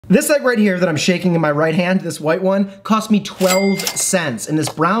This egg right here that I'm shaking in my right hand, this white one, cost me 12 cents. And this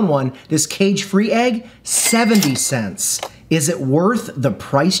brown one, this cage-free egg, 70 cents. Is it worth the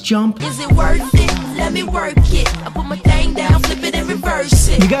price jump? Is it worth it? Let me work it. I put my thing down, flip it and reverse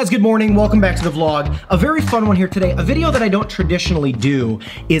it. You guys, good morning. Welcome back to the vlog. A very fun one here today. A video that I don't traditionally do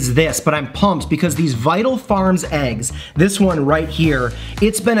is this, but I'm pumped because these Vital Farms eggs, this one right here,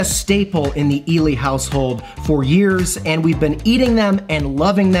 it's been a staple in the Ely household for years, and we've been eating them and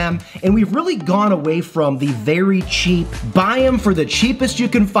loving them, and we've really gone away from the very cheap, buy them for the cheapest you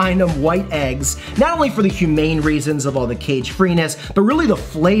can find them white eggs, not only for the humane reasons of all the cage-freeness, but really the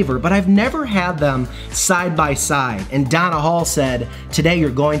flavor, but I've never had them side by side, and Donna Hall said, today you're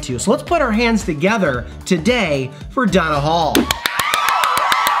going to. So let's put our hands together today for Donna Hall.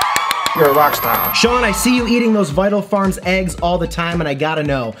 You're a rock star. Sean, I see you eating those Vital Farms eggs all the time, and I gotta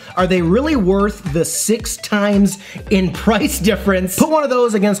know, are they really worth the 6 times in price difference? Put one of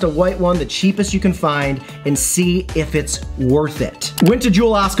those against a white one, the cheapest you can find, and see if it's worth it. Went to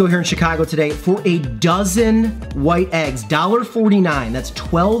Jewel Osco here in Chicago today for a dozen white eggs, $1.49. That's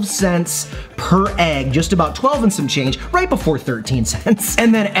 12 cents per egg, just about 12 and some change, right before 13 cents.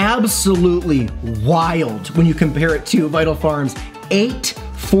 And then absolutely wild when you compare it to Vital Farms,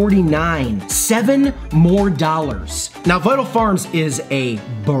 $8.49, $7 more. Now, Vital Farms is a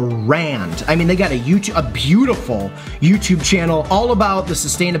brand. I mean, they got a beautiful YouTube channel all about the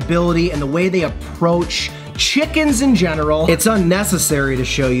sustainability and the way they approach chickens in general. It's unnecessary to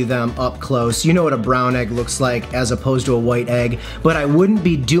show you them up close. You know what a brown egg looks like as opposed to a white egg, but I wouldn't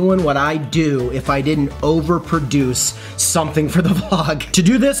be doing what I do if I didn't overproduce something for the vlog. To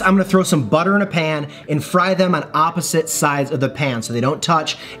do this, I'm gonna throw some butter in a pan and fry them on opposite sides of the pan so they don't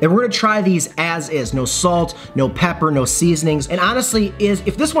touch. And we're gonna try these as is. No salt, no pepper, no seasonings. And honestly,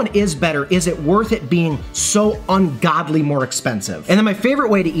 if this one is better, is it worth it being so ungodly more expensive? And then my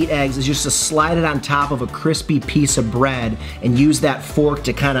favorite way to eat eggs is just to slide it on top of a crispy piece of bread and use that fork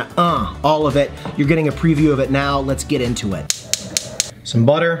to kind of all of it. You're getting a preview of it now. Let's get into it. Some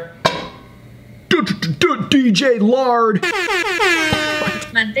butter. DJ lard.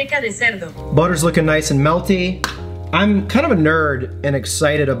 Manteca de cerdo. Butter's looking nice and melty. I'm kind of a nerd and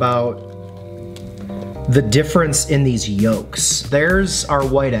excited about the difference in these yolks. There's our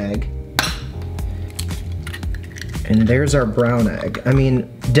white egg. And there's our brown egg. I mean,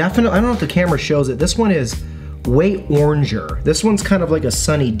 definitely, I don't know if the camera shows it. This one is way oranger. This one's kind of like a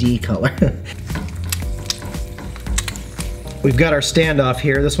Sunny D color. We've got our standoff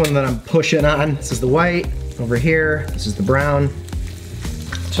here. This one that I'm pushing on. This is the white. Over here, this is the brown.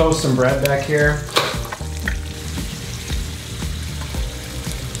 Toast some bread back here.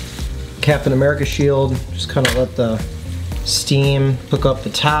 Captain America shield. Just kind of let the steam hook up the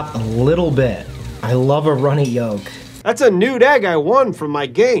top a little bit. I love a runny yolk. That's a nude egg I won from my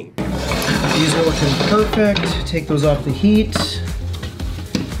game. These are looking perfect. Take those off the heat.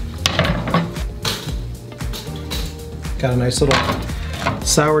 Got a nice little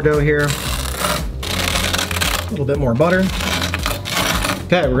sourdough here. A little bit more butter.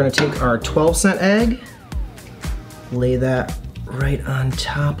 Okay, we're gonna take our 12-cent egg, lay that right on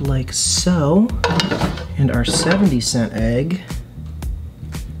top like so, and our 70-cent egg,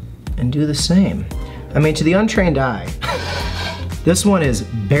 and do the same. I mean, to the untrained eye, this one is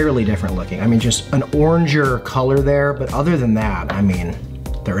barely different looking. I mean, just an oranger color there, but other than that, I mean,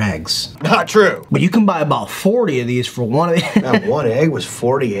 they're eggs. Not true. But you can buy about 40 of these for one of these. That one egg was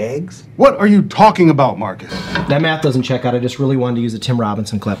 40 eggs? What are you talking about, Marcus? That math doesn't check out. I just really wanted to use a Tim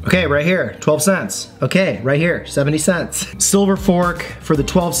Robinson clip. Okay, right here, 12 cents. Okay, right here, 70 cents. Silver fork for the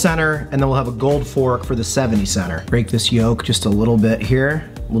 12 center, and then we'll have a gold fork for the 70 center. Break this yolk just a little bit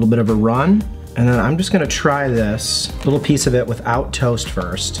here, a little bit of a run. And then I'm just gonna try this little piece of it without toast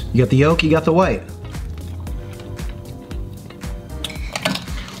first. You got the yolk, you got the white.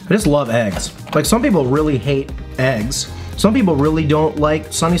 I just love eggs. Like, some people really hate eggs. Some people really don't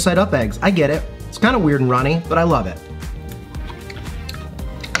like sunny side up eggs. I get it. It's kind of weird and runny, but I love it.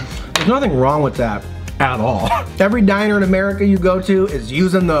 There's nothing wrong with that at all. Every diner in America you go to is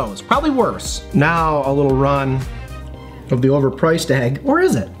using those. Probably worse. Now a little run of the overpriced egg, or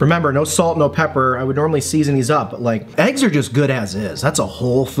is it? Remember, no salt, no pepper. I would normally season these up, but like, eggs are just good as is. That's a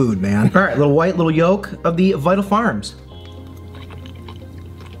whole food, man. All right, little white, little yolk of the Vital Farms.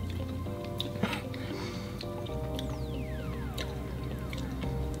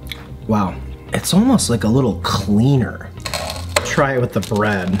 Wow, it's almost like a little cleaner. Try it with the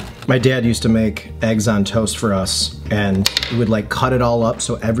bread. My dad used to make eggs on toast for us, and he would like cut it all up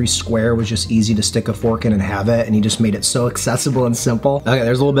so every square was just easy to stick a fork in and have it, and he just made it so accessible and simple. Okay,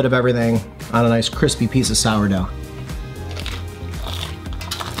 there's a little bit of everything on a nice crispy piece of sourdough.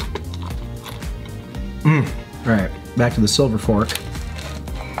 All right, back to the silver fork.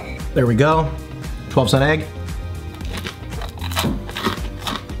 There we go. 12-cent egg.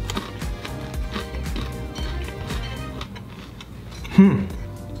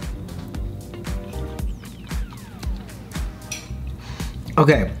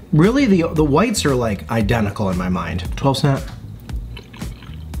 Okay, really the whites are like identical in my mind. 12-cent.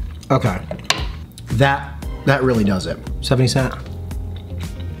 Okay, that really does it. 70-cent.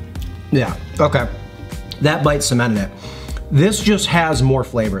 Yeah, okay. That bite cemented it. This just has more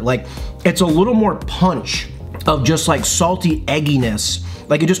flavor. Like, it's a little more punch of just like salty egginess.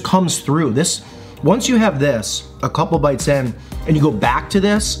 Like, it just comes through. This, once you have this, a couple bites in, and you go back to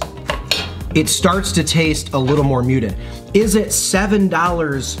this, it starts to taste a little more muted. Is it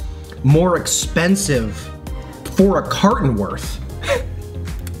 $7 more expensive for a carton worth?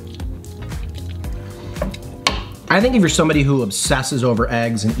 I think if you're somebody who obsesses over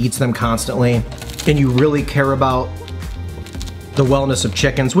eggs and eats them constantly, and you really care about the wellness of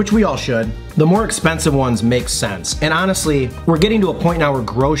chickens, which we all should, the more expensive ones make sense. And honestly, we're getting to a point now where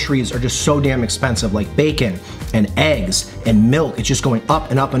groceries are just so damn expensive, like bacon and eggs and milk. It's just going up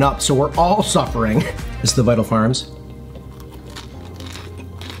and up and up, so we're all suffering. This is the Vital Farms.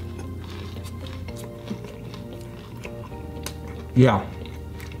 Yeah,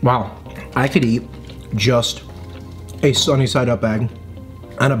 wow. I could eat just a sunny side up egg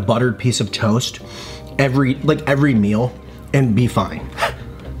on a buttered piece of toast every meal and be fine.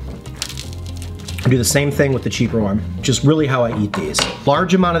 I do the same thing with the cheaper one, just really how I eat these.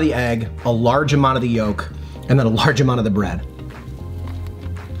 Large amount of the egg, a large amount of the yolk, and then a large amount of the bread.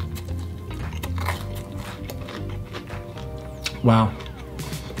 Wow.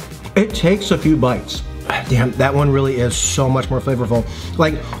 It takes a few bites. Damn, that one really is so much more flavorful.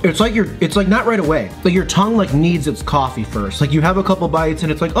 Like, it's like not right away. Like, your tongue like needs its coffee first. Like, you have a couple bites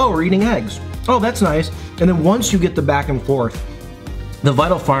and it's like, oh, we're eating eggs. Oh, that's nice. And then once you get the back and forth, the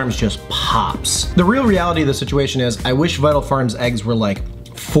Vital Farms just pops. The real reality of the situation is, I wish Vital Farms eggs were like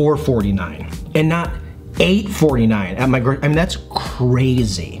 $4.49 and not $8.49 at my I mean, that's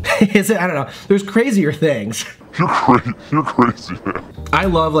crazy. Is it? I don't know. There's crazier things. You're crazy, man. I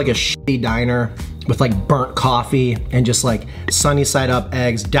love like a shitty diner with like burnt coffee and just like sunny side up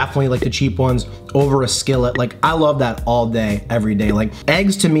eggs, definitely like the cheap ones over a skillet. Like, I love that all day, every day. Like,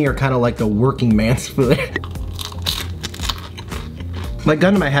 eggs to me are kind of like the working man's food. Like,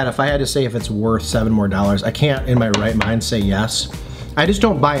 gun to my head, if I had to say if it's worth $7 more, I can't in my right mind say yes. I just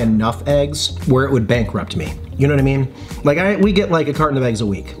don't buy enough eggs where it would bankrupt me. You know what I mean? Like, we get like a carton of eggs a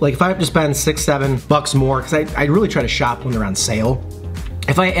week. Like, if I have to spend $6, $7 more, because I really try to shop when they're on sale.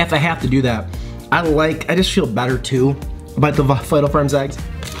 If I have to do that, I just feel better too about the Vital Farms eggs.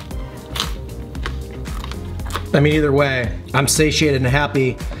 I mean, either way, I'm satiated and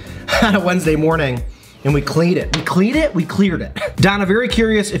happy on a Wednesday morning. And we cleaned it. We cleaned it? We cleared it. Donna, very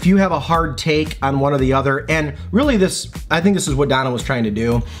curious if you have a hard take on one or the other. And really I think this is what Donna was trying to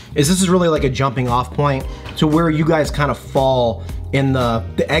do, is this is really like a jumping off point to where you guys kind of fall in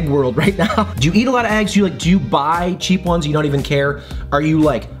the egg world right now. Do you eat a lot of eggs? Do you buy cheap ones you don't even care? Are you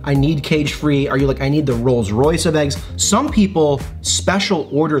like, I need cage free? Are you like, I need the Rolls Royce of eggs? Some people special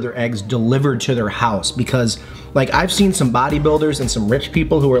order their eggs delivered to their house because, like, I've seen some bodybuilders and some rich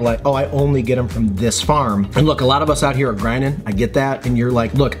people who are like, oh, I only get them from this farm. And look, a lot of us out here are grinding, I get that. And you're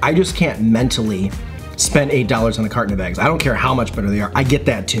like, look, I just can't mentally spend $8 on a carton of eggs. I don't care how much better they are. I get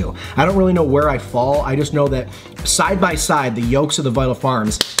that too. I don't really know where I fall. I just know that side by side, the yolks of the Vital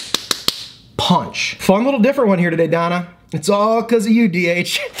Farms punch. Fun little different one here today, Donna. It's all because of you,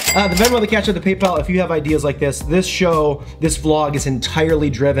 DH. The Venmo, the CashApp, the PayPal, if you have ideas like this show, this vlog is entirely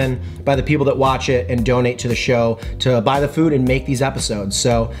driven by the people that watch it and donate to the show to buy the food and make these episodes.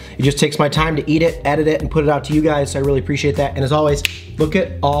 So it just takes my time to eat it, edit it, and put it out to you guys, so I really appreciate that. And as always, look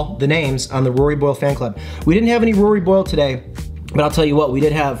at all the names on the Rory Boyle fan club. We didn't have any Rory Boyle today, but I'll tell you what, we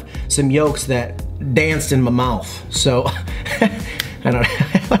did have some yolks that danced in my mouth. So, I don't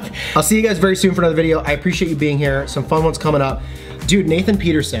know. I'll see you guys very soon for another video. I appreciate you being here. Some fun ones coming up. Dude, Nathan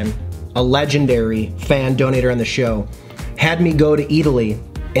Peterson, a legendary fan donator on the show, had me go to Italy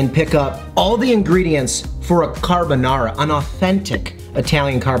and pick up all the ingredients for a carbonara, an authentic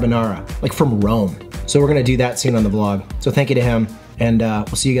Italian carbonara, like from Rome. So we're gonna do that soon on the vlog. So thank you to him, and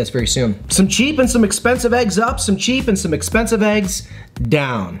we'll see you guys very soon. Some cheap and some expensive eggs up, some cheap and some expensive eggs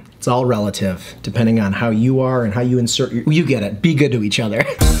down. It's all relative, depending on how you are and how you insert you get it. Be good to each other.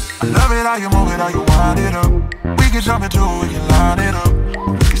 Love it how you move it, how you wind it up. We can jump into it, we can line it up.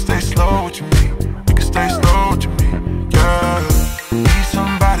 We can stay slow with you, me. We can stay slow with you, me. Yeah. Be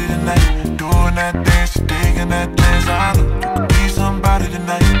somebody tonight, doing that dance, digging that dance. I know you can be somebody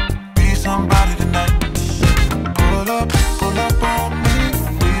tonight. Be somebody tonight.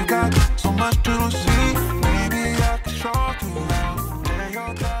 much too